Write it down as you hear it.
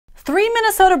Three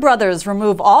Minnesota brothers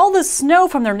remove all the snow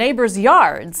from their neighbors'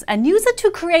 yards and use it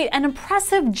to create an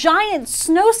impressive giant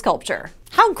snow sculpture.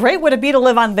 How great would it be to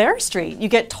live on their street? You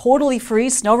get totally free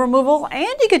snow removal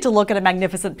and you get to look at a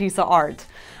magnificent piece of art.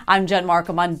 I'm Jen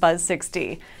Markham on Buzz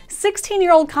 60.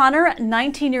 16-year-old Connor,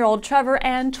 19-year-old Trevor,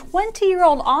 and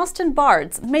 20-year-old Austin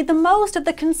Bartz made the most of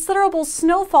the considerable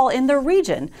snowfall in their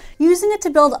region, using it to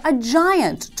build a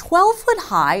giant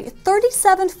 12-foot-high,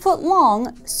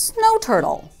 37-foot-long snow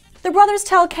turtle. The brothers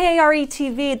tell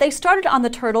KARE-TV they started on the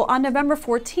turtle on November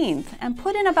 14th and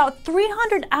put in about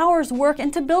 300 hours work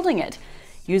into building it,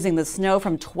 using the snow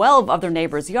from 12 of their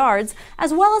neighbors' yards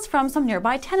as well as from some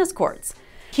nearby tennis courts.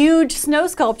 Huge snow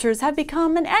sculptures have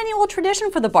become an annual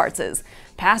tradition for the Bartzes.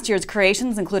 Past year's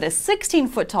creations include a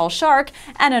 16-foot-tall shark,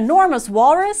 an enormous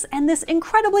walrus, and this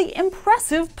incredibly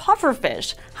impressive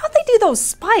pufferfish. How'd they do those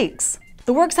spikes?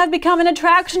 The works have become an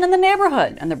attraction in the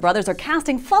neighborhood, and the brothers are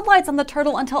casting floodlights on the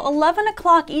turtle until 11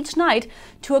 o'clock each night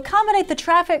to accommodate the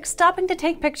traffic stopping to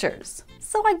take pictures.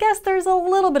 So I guess there's a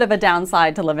little bit of a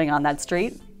downside to living on that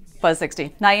street. Buzz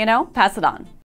 60. Now you know, pass it on.